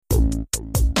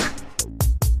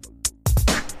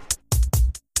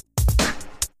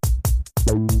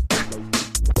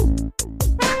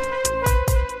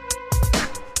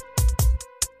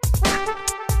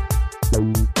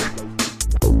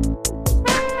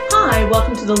Hi,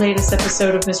 welcome to the latest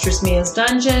episode of Mistress Mia's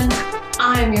Dungeon.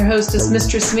 I am your hostess,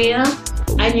 Mistress Mia,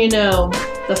 and you know,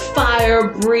 the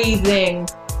fire-breathing,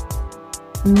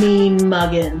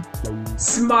 mean-mugging,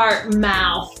 smart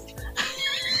mouth.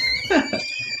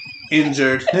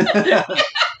 Injured.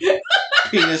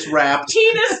 Penis wrapped.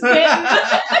 Penis bitten.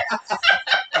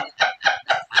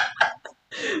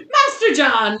 Master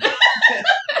John.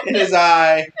 In his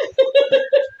eye.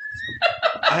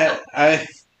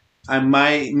 I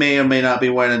may or may not be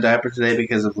wearing a diaper today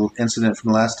because of the incident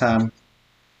from last time.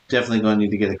 Definitely going to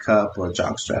need to get a cup or a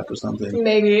jock strap or something.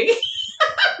 Maybe.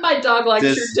 My dog likes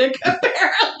your dick,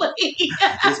 apparently.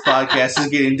 This podcast is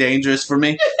getting dangerous for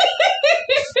me.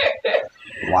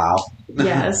 Wow.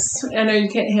 Yes. I know you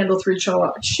can't handle three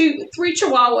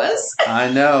chihuahuas.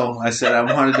 I know. I said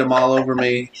I wanted them all over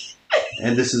me,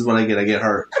 and this is what I get. I get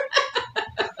hurt.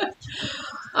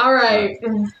 All right.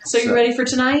 So you ready for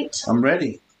tonight? I'm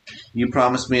ready. You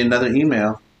promised me another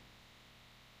email.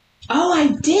 Oh, I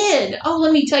did. Oh,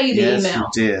 let me tell you the email.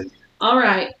 Yes, you did. All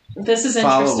right. This is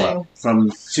interesting. Follow-up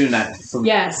from tonight.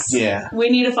 Yes. Yeah. We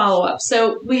need a follow-up.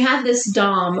 So we had this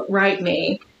Dom write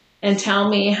me and tell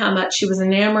me how much she was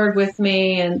enamored with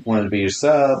me and wanted to be your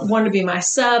sub. Wanted to be my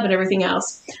sub and everything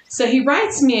else. So he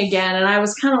writes me again, and I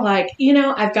was kind of like,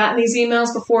 I've gotten these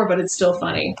emails before, but it's still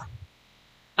funny.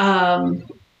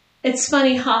 It's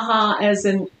funny, haha, as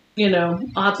in,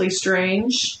 oddly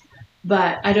strange,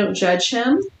 but I don't judge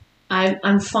him.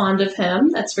 I'm fond of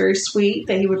him. That's very sweet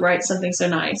that he would write something so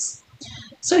nice.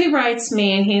 So he writes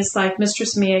me, and he's like,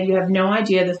 Mistress Mia, you have no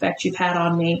idea the effect you've had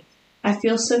on me. I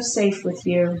feel so safe with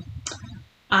you.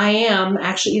 I am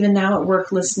actually even now at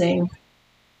work listening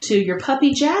to your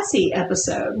Puppy Jazzy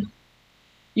episode.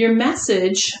 Your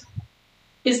message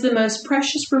is the most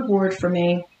precious reward for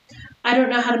me. I don't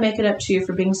know how to make it up to you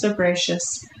for being so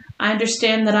gracious. I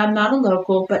understand that I'm not a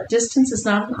local, but distance is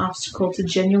not an obstacle to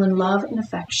genuine love and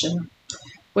affection,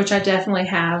 which I definitely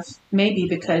have, maybe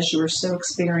because you are so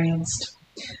experienced.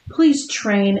 Please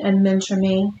train and mentor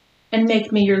me and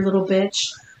make me your little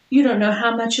bitch. You don't know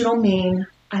how much it'll mean.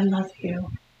 I love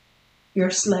you.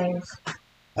 Your slave.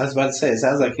 I was about to say, it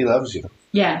sounds like he loves you.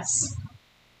 Yes.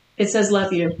 It says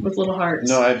love you with little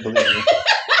hearts. No, I believe you.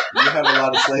 You have a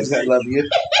lot of slaves that love you.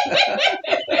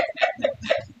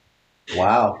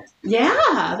 Wow.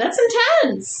 Yeah, that's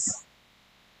intense.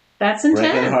 That's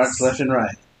intense. Breaking hearts left and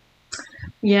right.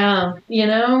 Yeah.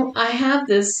 I have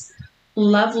this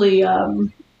lovely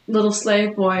little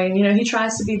slave boy, and, he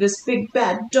tries to be this big,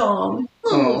 bad Dom.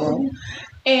 Oh.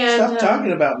 And stop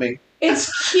talking about me.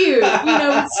 It's cute.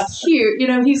 It's cute.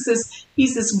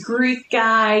 He's this Greek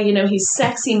guy, he's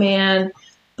sexy man.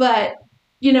 But,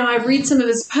 I read some of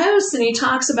his posts and he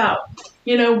talks about,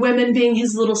 women being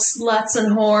his little sluts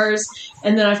and whores.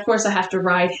 And then, of course, I have to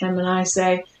write him and I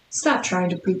say, stop trying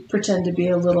to pretend to be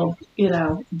a little,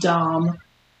 Dom.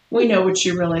 We know what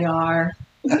you really are.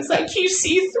 He's like, you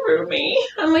see through me.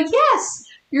 I'm like, yes,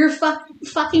 you're a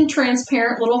fucking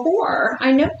transparent little whore.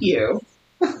 I know you.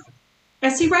 I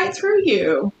see right through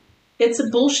you. It's a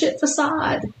bullshit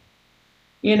facade.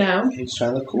 He's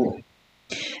trying to look cool.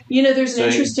 There's an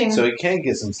interesting... So he can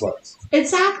get some sluts.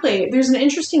 Exactly. There's an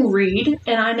interesting read,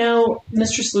 and I know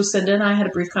Mistress Lucinda and I had a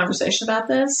brief conversation about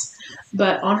this,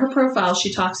 but on her profile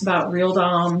she talks about real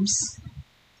doms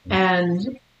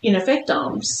and, fake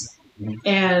doms. Mm-hmm.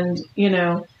 And,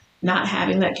 not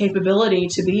having that capability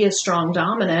to be a strong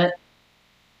dominant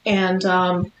and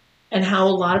how a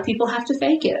lot of people have to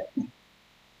fake it.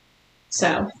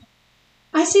 So,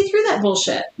 I see through that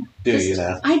bullshit. Do you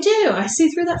now? I do. I see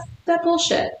through that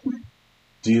bullshit.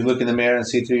 Do you look in the mirror and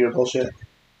see through your bullshit?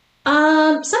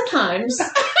 Sometimes.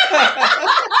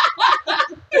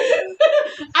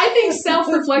 I think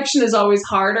self-reflection is always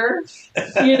harder,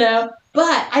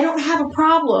 but I don't have a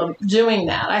problem doing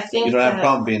that. I think you don't have a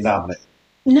problem being dominant.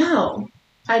 No,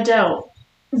 I don't.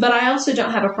 But I also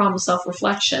don't have a problem with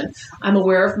self-reflection. I'm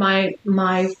aware of my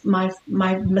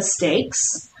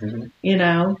mistakes.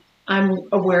 Mm-hmm. I'm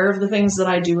aware of the things that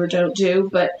I do or don't do.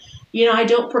 But, I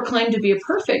don't proclaim to be a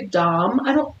perfect Dom.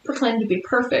 I don't proclaim to be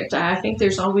perfect. I think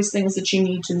there's always things that you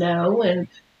need to know and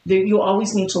you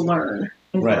always need to learn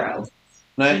and grow.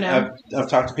 And I've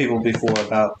talked to people before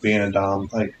about being a Dom.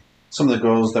 Like some of the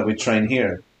girls that we train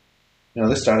here,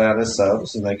 they start out as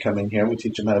subs and they come in here. We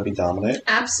teach them how to be dominant.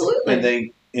 Absolutely. And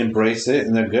they embrace it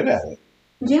and they're good at it.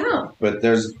 Yeah. But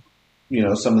there's,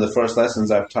 some of the first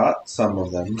lessons I've taught some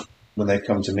of them when they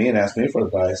come to me and ask me for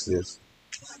advice is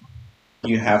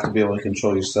you have to be able to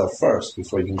control yourself first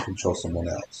before you can control someone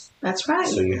else. That's right.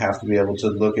 So you have to be able to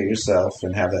look at yourself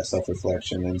and have that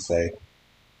self-reflection and say,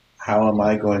 how am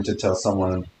I going to tell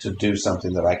someone to do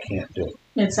something that I can't do?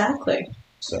 Exactly.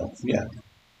 So, yeah.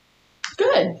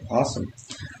 Good. Awesome.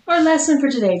 Our lesson for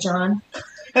today, John.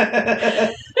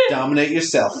 Dominate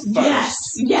yourself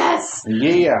first. Yes.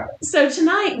 Yeah. So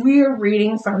tonight we are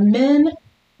reading from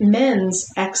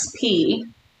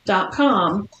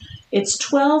mensxp.com. It's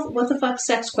 12 what the fuck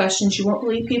sex questions you won't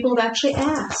believe people have actually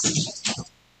asked.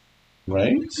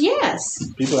 Right? Yes.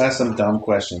 People ask some dumb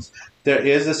questions. There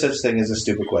is a such thing as a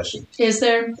stupid question. Is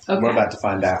there? Okay. We're about to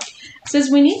find out. It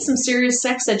says we need some serious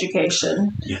sex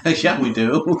education. Yeah, we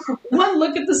do. One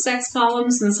look at the sex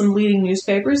columns in some leading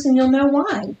newspapers and you'll know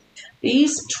why.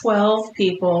 These 12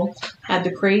 people had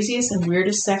the craziest and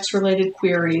weirdest sex-related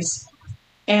queries.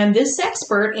 And this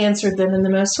expert answered them in the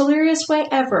most hilarious way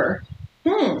ever.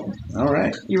 All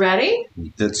right. You ready?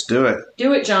 Let's do it.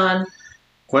 Do it, John.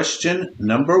 Question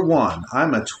number 1.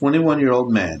 I'm a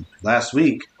 21-year-old man. Last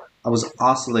week, I was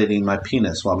oscillating my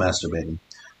penis while masturbating.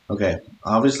 Okay,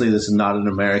 obviously this is not an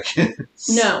American.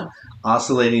 No.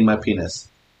 Oscillating my penis.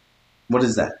 What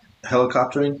is that?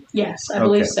 Helicoptering? Yes, I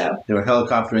believe so. They were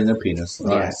helicoptering their penis. All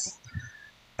yes.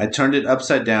 right. I turned it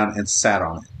upside down and sat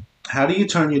on it. How do you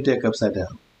turn your dick upside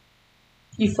down?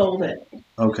 You fold it.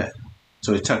 Okay.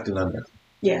 So he tucked it under.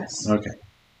 Yes. Okay.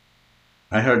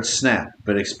 I heard snap,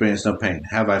 but experienced no pain.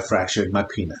 Have I fractured my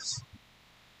penis?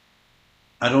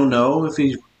 I don't know if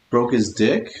he broke his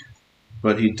dick,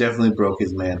 but he definitely broke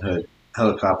his manhood,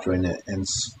 helicoptering it and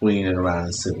swinging it around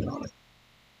and sitting on it.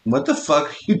 What the fuck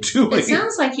are you doing? It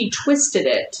sounds like he twisted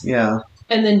it. Yeah.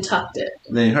 And then tucked it.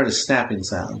 Then he heard a snapping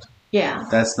sound. Yeah.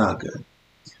 That's not good.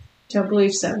 Don't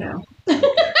believe so, no.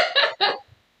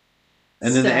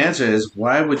 And then the answer is,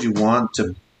 why would you want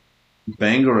to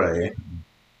bangarang?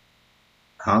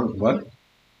 What?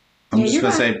 I'm just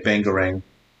going to say bangarang.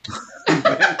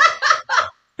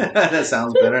 That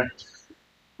sounds better.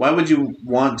 Why would you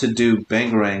want to do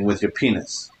bangarang with your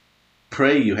penis?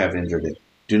 Pray you have injured it.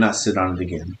 Do not sit on it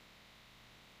again.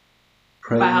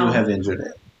 Pray you have injured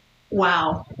it.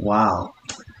 Wow. Wow.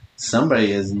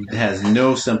 Somebody has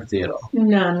no sympathy at all.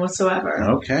 None whatsoever.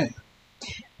 Okay.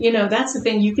 You know, that's the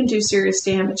thing. You can do serious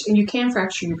damage, and you can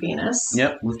fracture your penis.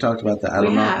 Yep, we've talked about that. I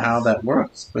don't know how that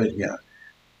works, but yeah.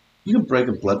 You can break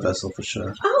a blood vessel for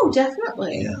sure. Oh,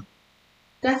 definitely. Yeah.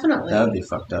 Definitely. That would be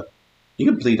fucked up. You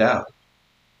could bleed out.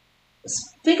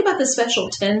 Think about the special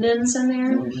tendons in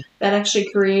there that actually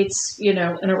creates,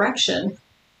 an erection.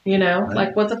 Right.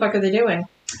 Like what the fuck are they doing?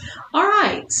 All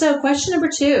right. So question number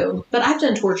 2. But I've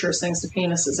done torturous things to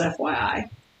penises,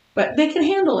 FYI. But they can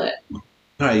handle it. All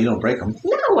right, you don't break them.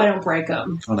 No, I don't break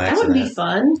them. On accident. That wouldn't be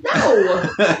fun. No.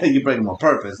 You break them on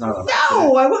purpose, not on accident.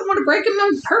 No, I wouldn't want to break them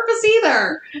on purpose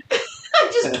either. I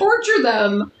just torture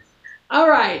them. All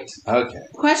right. Okay.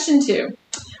 Question 2.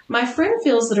 My friend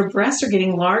feels that her breasts are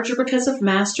getting larger because of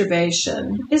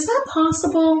masturbation. Is that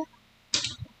possible?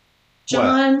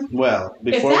 John? Well,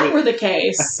 if that were the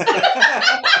case,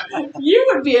 you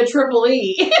would be a triple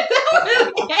E. If that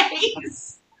were the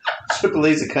case. Triple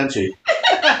E's a country.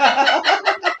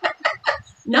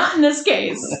 Not in this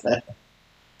case.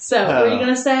 So, were you going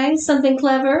to say something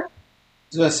clever? I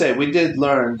was going to say, we did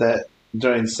learn that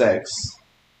during sex,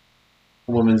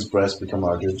 a woman's breasts become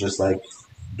larger, just like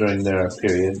during their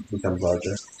period becomes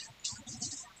larger.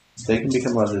 They can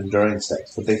become larger during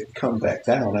sex, but they come back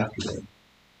down afterward.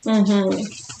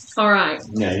 Mm-hmm. All right.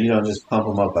 Yeah, you don't just pump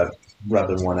them up by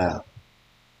rubbing one out.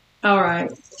 All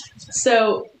right.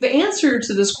 So the answer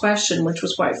to this question, which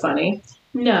was quite funny,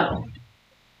 no.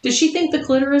 Does she think the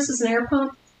clitoris is an air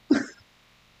pump?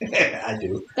 I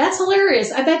do. That's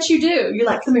hilarious. I bet you do. You're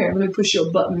like, come here, let me push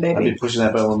your button, baby. I'll be pushing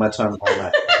that button with my tongue all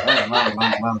night.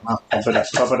 Pump it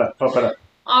up, pump it up, pump it up.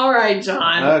 All right,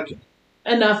 John. Okay.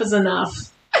 Enough is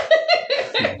enough.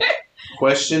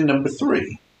 Question number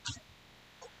 3.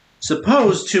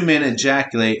 Suppose 2 men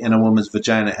ejaculate in a woman's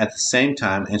vagina at the same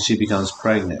time and she becomes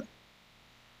pregnant.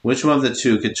 Which one of the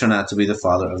 2 could turn out to be the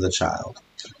father of the child?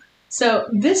 So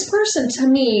this person, to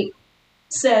me,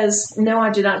 says, no, I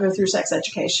did not go through sex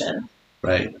education.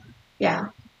 Right. Yeah.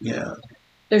 Yeah.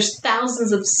 There's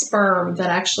thousands of sperm that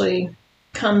actually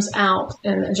comes out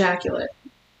in ejaculate.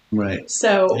 Right.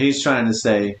 So he's trying to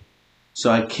say, so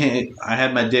I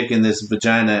had my dick in this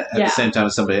vagina at the same time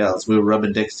as somebody else. We were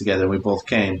rubbing dicks together and we both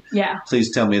came. Yeah.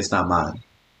 Please tell me it's not mine.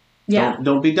 Yeah.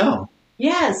 Don't be dumb.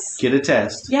 Yes. Get a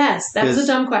test. Yes, that's a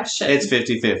dumb question. It's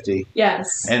 50-50.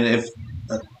 Yes. And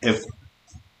if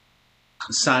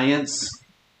science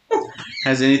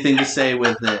has anything to say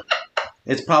with it,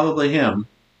 it's probably him.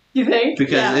 You think?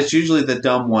 Because it's usually the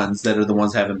dumb ones that are the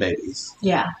ones having babies.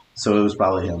 Yeah. So it was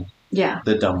probably him. Yeah.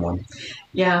 The dumb one.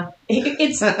 Yeah.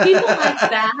 It's people like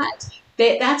that.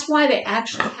 That's why they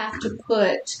actually have to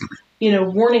put,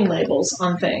 warning labels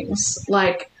on things.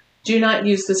 Like, do not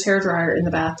use this hairdryer in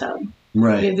the bathtub.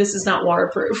 Right. This is not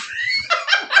waterproof.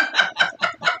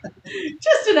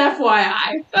 Just an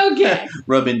FYI. Okay.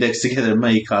 Rubbing dicks together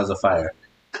may cause a fire.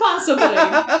 Possibly.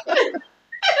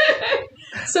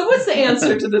 So what's the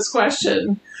answer to this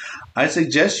question? I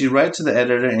suggest you write to the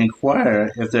editor and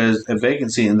inquire if there's a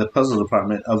vacancy in the puzzle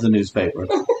department of the newspaper.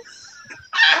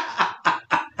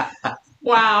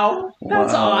 Wow.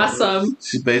 That's awesome.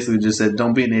 She basically just said,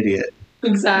 don't be an idiot.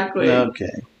 Exactly.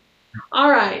 Okay. All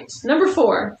right. Number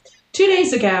 4. 2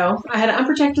 days ago, I had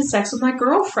unprotected sex with my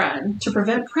girlfriend. To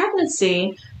prevent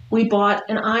pregnancy, we bought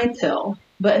an eye pill.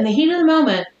 But in the heat of the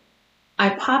moment, I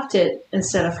popped it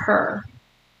instead of her.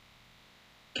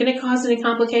 Can it cause any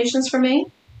complications for me?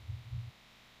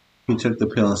 He took the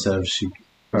pill instead of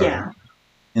her. Yeah.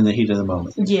 In the heat of the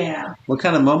moment. Yeah. What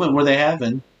kind of moment were they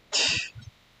having?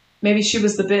 Maybe she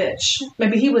was the bitch.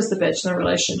 Maybe he was the bitch in the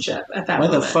relationship at that Why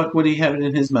moment. the fuck would he have it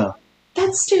in his mouth?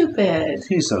 That's stupid.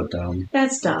 He's so dumb.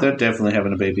 That's dumb. They're definitely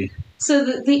having a baby. So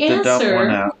the answer... The dumb one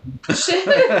out.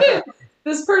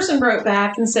 This person wrote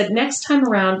back and said, next time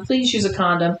around, please use a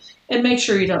condom and make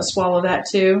sure you don't swallow that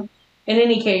too. In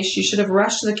any case, you should have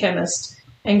rushed to the chemist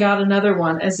and got another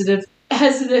one as if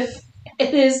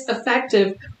it is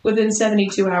effective within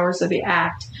 72 hours of the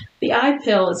act. The eye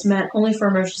pill is meant only for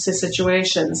emergency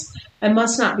situations and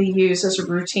must not be used as a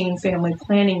routine family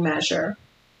planning measure.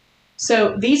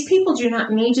 So these people do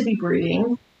not need to be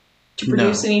breeding to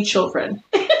produce any children.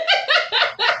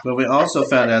 But we also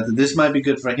found out that this might be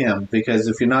good for him because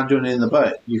if you're not doing it in the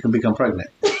butt, you can become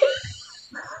pregnant.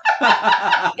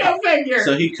 Go figure.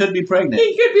 So he could be pregnant.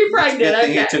 He could be pregnant. Good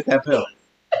thing Okay. he took that pill.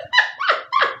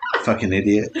 Fucking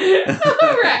idiot.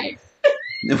 All right.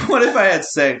 What if I had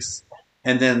sex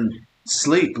and then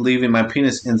sleep, leaving my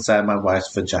penis inside my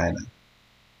wife's vagina?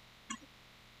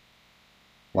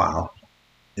 Wow.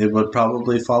 It would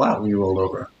probably fall out when you rolled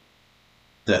over.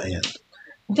 The end.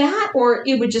 That, or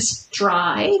it would just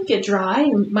get dry,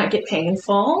 and might get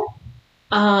painful.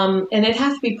 And it'd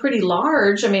have to be pretty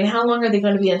large. I mean, how long are they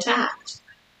going to be intact?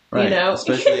 Right. You know?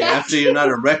 Especially after you're not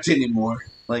erect anymore.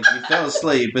 Like, you fell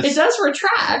asleep. It does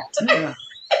retract. Yeah.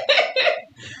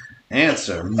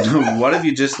 Answer. What if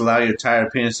you just allow your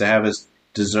tired penis to have its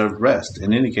deserved rest?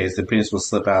 In any case, the penis will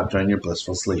slip out during your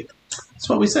blissful sleep. That's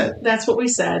what we said. That's what we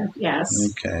said, yes.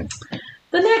 Okay.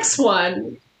 The next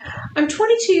one. I'm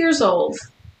 22 years old.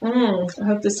 I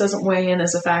hope this doesn't weigh in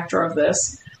as a factor of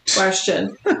this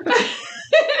question.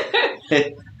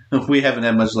 We haven't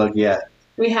had much luck yet.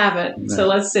 We haven't. No. So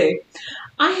let's see.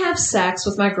 I have sex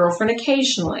with my girlfriend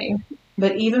occasionally,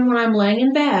 but even when I'm laying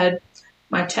in bed,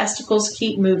 my testicles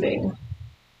keep moving.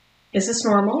 Is this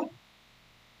normal?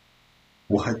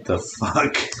 What the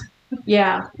fuck?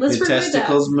 Yeah. Let's Your review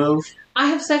testicles that. move? I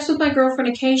have sex with my girlfriend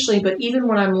occasionally, but even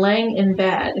when I'm laying in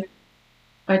bed,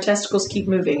 my testicles keep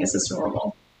moving. Is this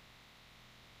normal?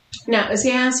 Now, is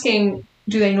he asking,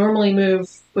 do they normally move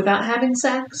without having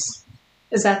sex?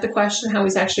 Is that the question, how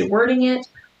he's actually wording it?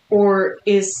 Or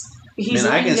is he's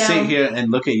I can down... sit here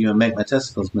and look at you and make my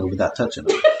testicles move without touching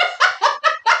them.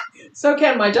 So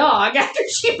can my dog after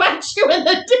she bites you in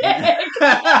the dick.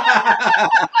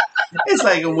 It's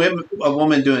like a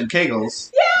woman doing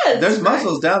Kegels. Yes. There's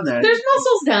muscles down there. There's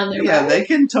muscles down there, Yeah, right? they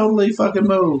can totally fucking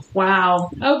move.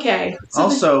 Wow. Okay. So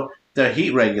Also, they're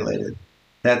heat regulated.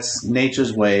 That's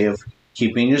nature's way of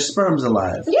keeping your sperms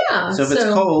alive. yeah. So if it's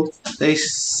cold, they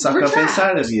suck up Retract.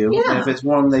 inside of you. Yeah. And if it's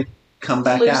warm, they come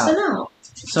back loosen out. out.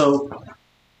 So,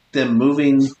 them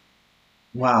moving...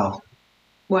 Wow.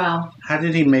 Wow. How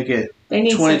did he make it They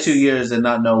need 22 sex. years and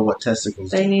not know what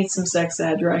testicles They do? need some sex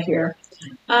ed right here.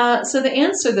 So the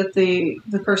answer that the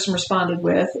person responded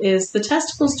with is the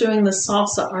testicles doing the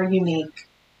salsa are unique.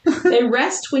 They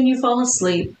rest when you fall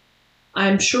asleep.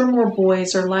 I'm sure more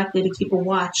boys are likely to keep a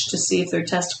watch to see if their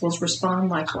testicles respond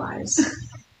likewise.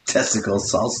 Testicle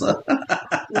salsa.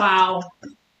 Wow.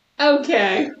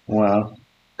 Okay. Wow.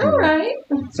 All right.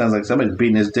 Sounds like somebody's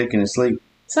beating his dick in his sleep.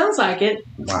 Sounds like it.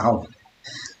 Wow.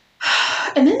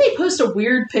 And then they post a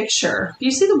weird picture. Do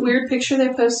you see the weird picture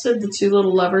they posted? The two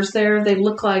little lovers there? They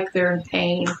look like they're in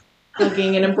pain,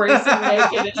 hugging and embracing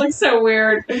naked. It looks so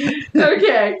weird.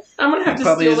 Okay. I'm going to have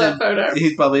to steal that photo.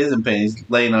 He probably is in pain. He's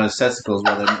laying on his testicles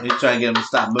with him. He's trying to get him to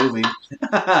stop moving.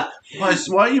 Why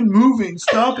are you moving?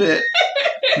 Stop it.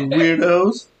 You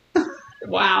weirdos.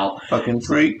 Wow. Fucking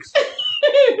freaks.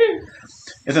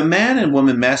 If a man and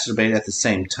woman masturbate at the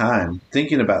same time,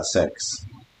 thinking about sex,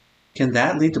 can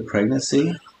that lead to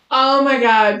pregnancy? Oh my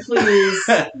God, please.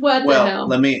 What the hell?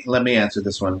 Let me answer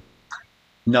this one.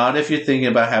 Not if you're thinking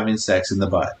about having sex in the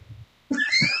butt.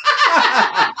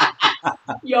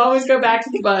 You always go back to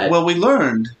the butt. Well, we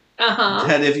learned Uh-huh.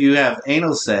 that if you have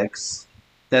anal sex,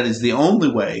 that is the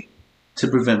only way to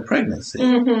prevent pregnancy.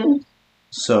 Mm-hmm.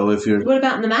 So if you're... What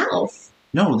about in the mouth?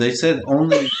 No, they said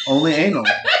only anal.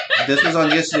 This was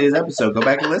on yesterday's episode. Go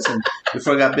back and listen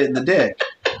before I got bit in the dick.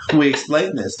 We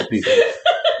explained this to people.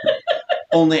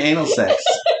 Only anal sex.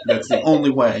 That's the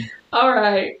only way. All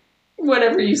right.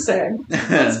 Whatever you say.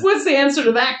 What's the answer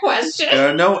to that question? There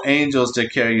are no angels to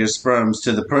carry your sperms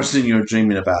to the person you're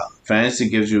dreaming about. Fantasy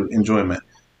gives you enjoyment,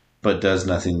 but does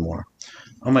nothing more.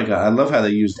 Oh my God, I love how they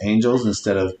used angels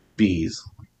instead of bees.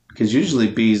 Because usually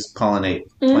bees pollinate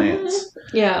plants.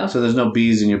 Mm-hmm. Yeah. So there's no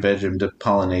bees in your bedroom to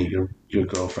pollinate your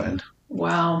girlfriend.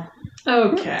 Wow.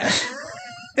 Okay.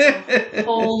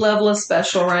 Whole level of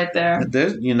special right there.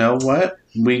 You know what?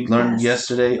 We learned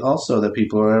yesterday also that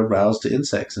people are aroused to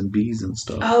insects and bees and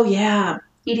stuff. Oh, yeah.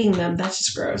 Eating them. That's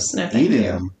just gross. No, thank Eating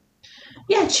you. them?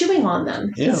 Yeah, chewing on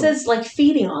them. Ew. It says, like,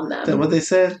 feeding on them. Is that what they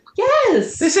said?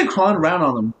 Yes. They said crawling around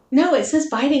on them. No, it says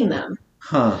biting them.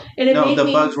 Huh. And it No, the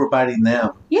bugs were biting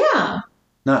them. Yeah.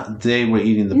 Not they were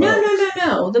eating the bugs.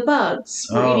 No. The bugs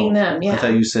were eating them, yeah. I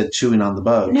thought you said chewing on the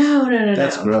bugs. No.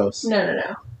 That's gross.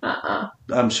 No.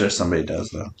 I'm sure somebody does,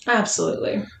 though.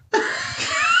 Absolutely.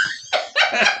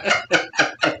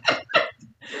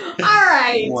 All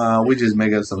right. Wow, we just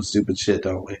make up some stupid shit,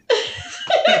 don't we?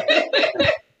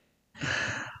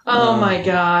 Oh my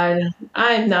God.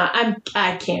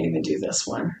 I can't even do this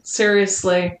one.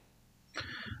 Seriously.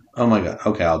 Oh my God.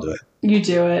 Okay, I'll do it. You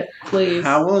do it, please.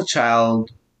 How will a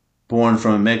child born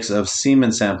from a mix of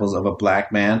semen samples of a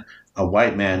black man, a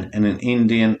white man, and an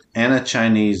Indian and a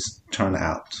Chinese turn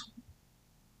out?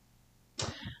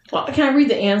 Well, can I read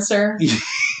the answer?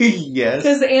 Yes.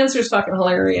 Because the answer is fucking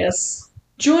hilarious.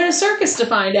 Join a circus to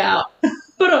find out.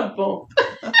 Boom.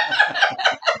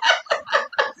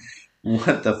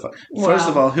 What the fuck? Wow. First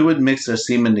of all, who would mix their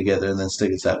semen together and then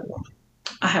stick it to that woman?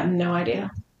 I have no idea.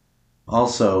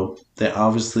 Also, they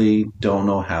obviously don't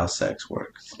know how sex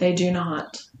works. They do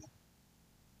not.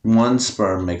 One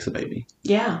sperm makes a baby.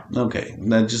 Yeah. Okay.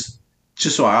 Now just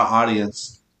so our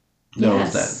audience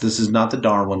knows that. This is not the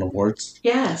Darwin Awards.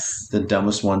 Yes. The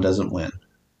dumbest one doesn't win.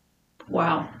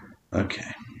 Wow.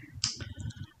 Okay.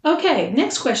 Okay,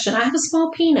 next question. I have a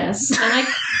small penis, and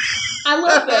I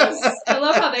love this. I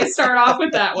love how they start off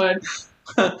with that one.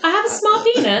 I have a small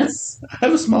penis. I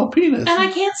have a small penis. And I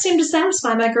can't seem to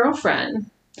satisfy my girlfriend.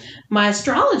 My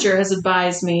astrologer has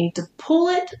advised me to pull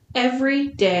it every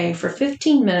day for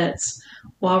 15 minutes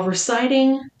while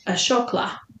reciting a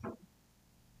shokla.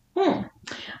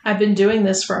 I've been doing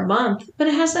this for a month, but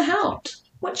it hasn't helped.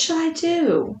 What should I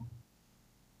do?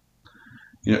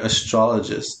 Your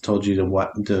astrologist told you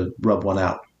to rub one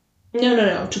out.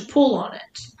 No. To pull on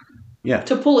it. Yeah.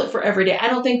 To pull it for every day. I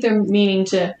don't think they're meaning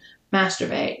to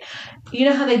masturbate. You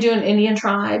know how they do in Indian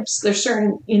tribes? There's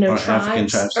certain, tribes. African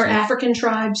tribes. Or African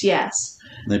tribes, yes.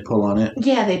 They pull on it?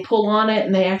 Yeah, they pull on it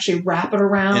and they actually wrap it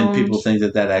around. And people think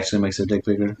that actually makes their dick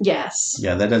bigger? Yes.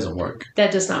 Yeah, that doesn't work.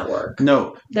 That does not work.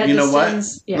 No. That you know what?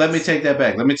 Yes. Let me take that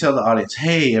back. Let me tell the audience,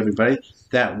 hey, everybody,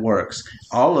 that works.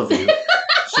 All of you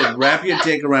should wrap your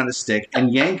dick around a stick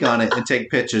and yank on it and take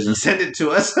pictures and send it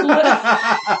to us.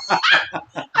 I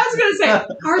was going to say,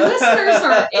 our listeners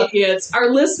are idiots. Our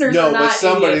listeners are not but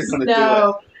somebody's idiots. going to do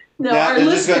it. No, now, our they're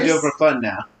listeners, just going to do it for fun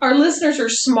now. Our listeners are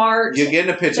smart. You're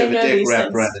getting a picture of a know dick these wrapped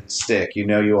things. around a stick. You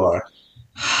know you are.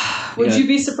 Would you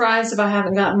be surprised if I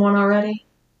haven't gotten one already?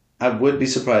 I would be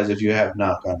surprised if you have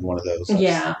not gotten one of those.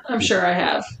 Yeah, I'm sure I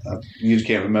have. You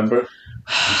can't remember?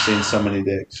 You've seen so many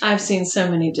dicks. I've seen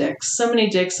so many dicks. So many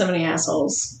dicks, so many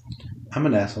assholes. I'm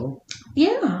an asshole.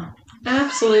 Yeah,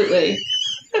 absolutely.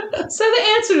 So the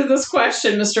answer to this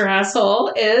question, Mr.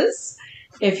 Asshole, is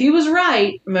if he was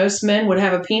right, most men would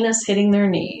have a penis hitting their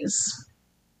knees.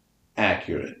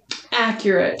 Accurate.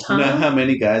 Accurate, huh? You know how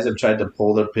many guys have tried to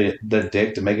pull their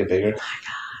dick to make it bigger? Oh my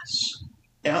gosh.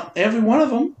 Yeah, every one of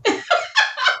them.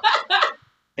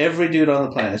 Every dude on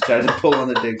the planet has tried to pull on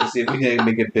the dick to see if we can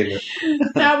make it bigger.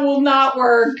 That will not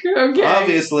work. Okay.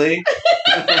 Obviously.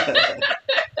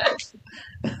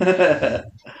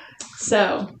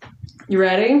 So, you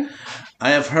ready?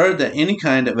 I have heard that any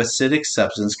kind of acidic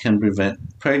substance can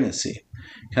prevent pregnancy.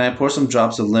 Can I pour some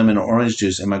drops of lemon or orange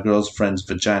juice in my girlfriend's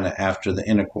vagina after the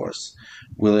intercourse?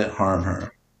 Will it harm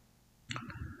her?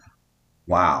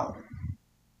 Wow.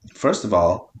 First of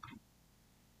all,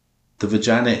 the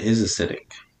vagina is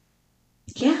acidic.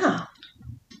 Yeah.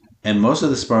 And most of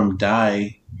the sperm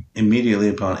die immediately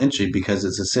upon entry because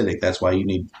it's acidic. That's why you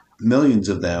need millions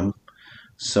of them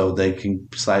so they can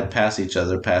slide past each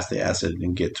other, past the acid,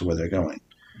 and get to where they're going.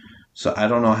 So I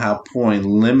don't know how pouring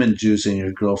lemon juice in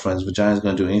your girlfriend's vagina is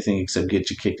going to do anything except get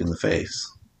you kicked in the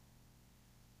face.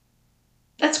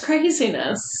 That's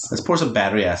craziness. Let's pour some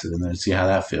battery acid in there and see how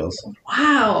that feels.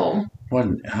 Wow.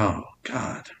 Oh,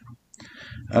 God.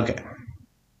 Okay.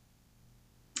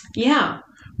 Yeah.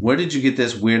 Where did you get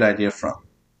this weird idea from?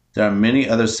 There are many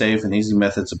other safe and easy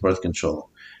methods of birth control.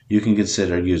 You can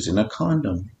consider using a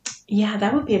condom. Yeah,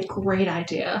 that would be a great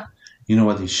idea. You know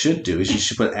what he should do is he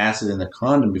should put acid in the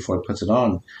condom before he puts it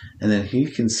on, and then he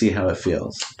can see how it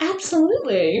feels.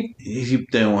 Absolutely. They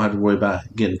don't have to worry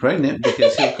about getting pregnant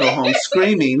because he'll go home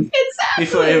screaming Exactly.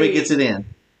 before he ever gets it in.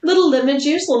 Little lemon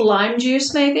juice, little lime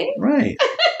juice, maybe. Right.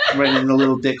 Right in the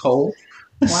little dick hole.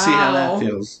 Wow. See how that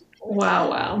feels.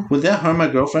 Wow. Would that harm my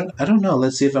girlfriend? I don't know.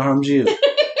 Let's see if it harms you.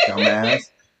 Dumbass.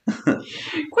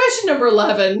 Question number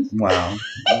 11. Wow.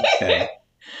 Okay.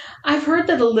 I've heard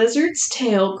that a lizard's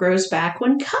tail grows back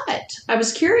when cut. I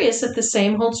was curious if the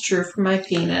same holds true for my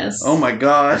penis. Oh my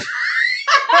God.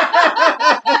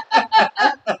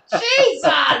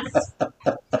 Jesus!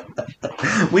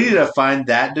 We need to find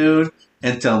that dude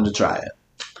and tell him to try it.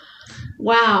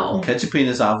 Wow. Cut your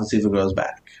penis off and see if it grows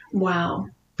back. Wow.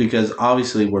 Because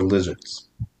obviously we're lizards.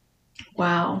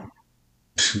 Wow.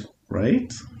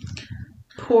 Right?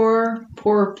 Poor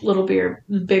little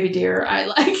baby deer. I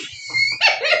like.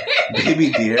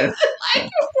 Baby deer. Like,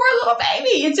 poor little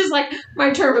baby. It's just like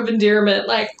my term of endearment.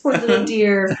 Like, poor little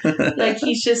deer. Like,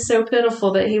 he's just so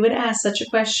pitiful that he would ask such a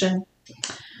question.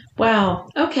 Wow.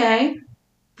 Okay.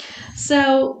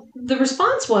 So the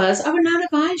response was, I would not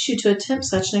advise you to attempt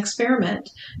such an experiment.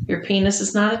 Your penis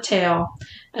is not a tail,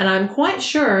 and I'm quite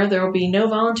sure there will be no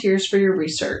volunteers for your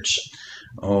research.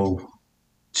 Oh,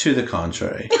 to the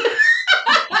contrary.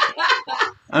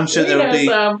 I'm sure there will be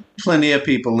plenty of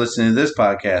people listening to this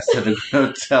podcast that are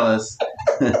going to tell us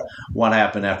what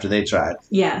happened after they tried.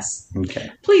 Yes. Okay.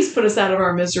 Please put us out of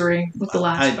our misery with the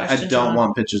last question. I don't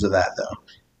want pictures of that, though.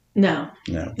 No,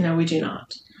 we do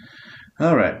not.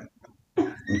 All right.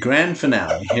 Grand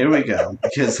finale. Here we go.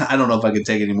 Because I don't know if I can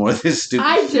take any more of this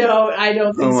stupid shit. I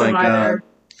don't think so either. God.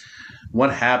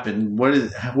 What happened? Where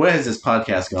has this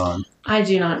podcast gone? I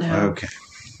do not know. Okay.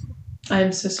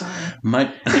 I'm so sorry.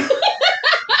 My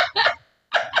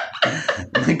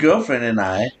girlfriend and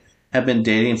I have been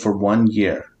dating for 1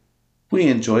 year. We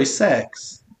enjoy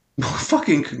sex.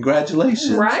 Fucking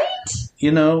congratulations. Right?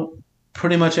 You know,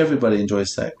 pretty much everybody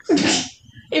enjoys sex.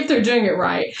 If they're doing it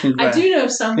right. I do know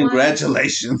someone.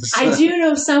 Congratulations. I do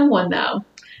know someone, though,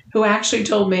 who actually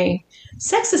told me,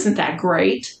 sex isn't that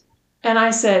great. And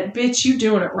I said, bitch, you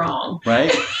doing it wrong.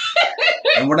 Right?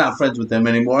 And we're not friends with them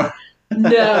anymore.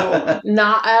 No,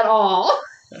 not at all.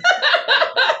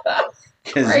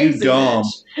 Because you dumb.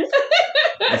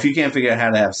 If you can't figure out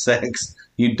how to have sex,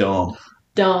 you dumb.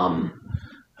 Dumb.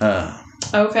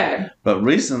 Okay. But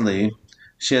recently,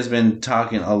 she has been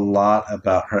talking a lot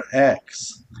about her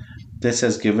ex. This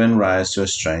has given rise to a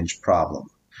strange problem.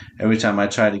 Every time I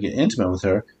try to get intimate with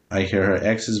her, I hear her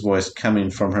ex's voice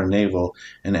coming from her navel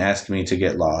and asking me to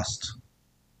get lost.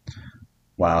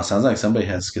 Wow, sounds like somebody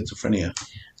has schizophrenia.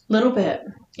 Little bit,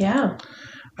 yeah.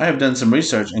 I have done some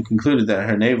research and concluded that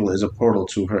her navel is a portal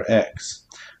to her ex.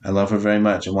 I love her very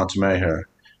much and want to marry her,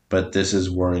 but this is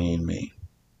worrying me.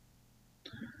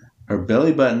 Her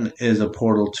belly button is a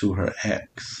portal to her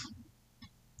ex.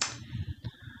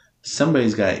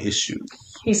 Somebody's got issues.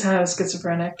 He's highly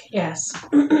schizophrenic, yes.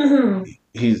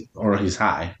 He's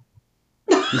high.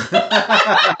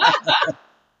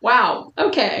 Wow,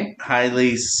 okay.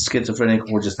 Highly schizophrenic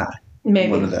or just high.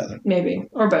 Maybe. One or the other. Maybe,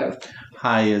 or both.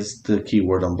 High is the key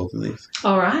word on both of these.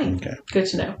 All right. Okay. Good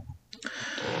to know.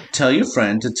 Tell your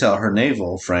friend to tell her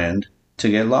navel friend to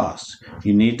get lost.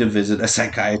 You need to visit a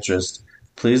psychiatrist.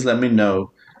 Please let me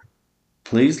know.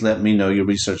 Please let me know your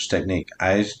research technique.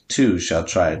 I, too, shall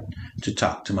try to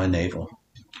talk to my navel.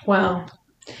 Well,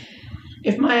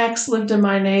 if my ex lived in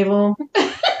my navel,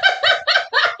 I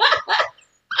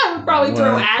would probably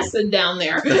throw acid down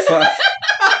there. The fuck?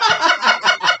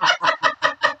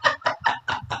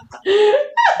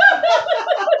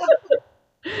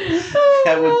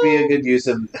 That would be a good use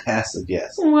of acid,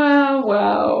 yes.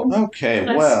 Wow. Okay,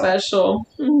 That's well. special.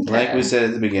 Okay. Like we said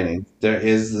at the beginning, there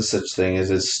is the such thing as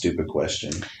a stupid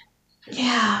question.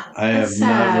 Yeah. I have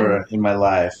never in my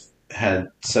life had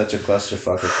such a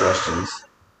clusterfuck of questions.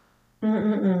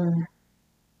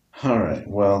 All right,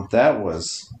 well, that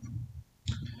was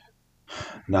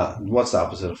not. What's the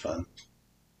opposite of fun?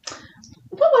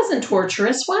 Well, it wasn't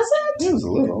torturous, was it? It was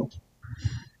a little.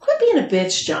 Quit being a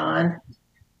bitch, John.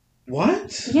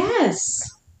 What? Yes.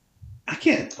 I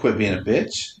can't quit being a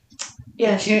bitch.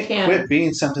 Yes, You you can't can. quit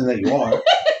being something that you are.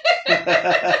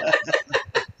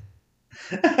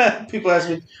 People ask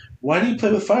me, why do you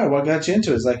play with fire? What got you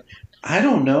into it? It's like, I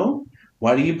don't know.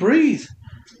 Why do you breathe?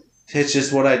 It's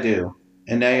just what I do.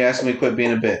 And now you're asking me to quit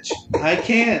being a bitch. I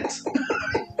can't.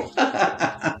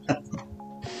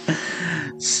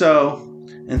 So,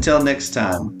 until next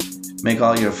time, make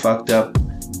all your fucked up,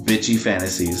 bitchy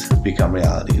fantasies become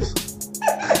realities.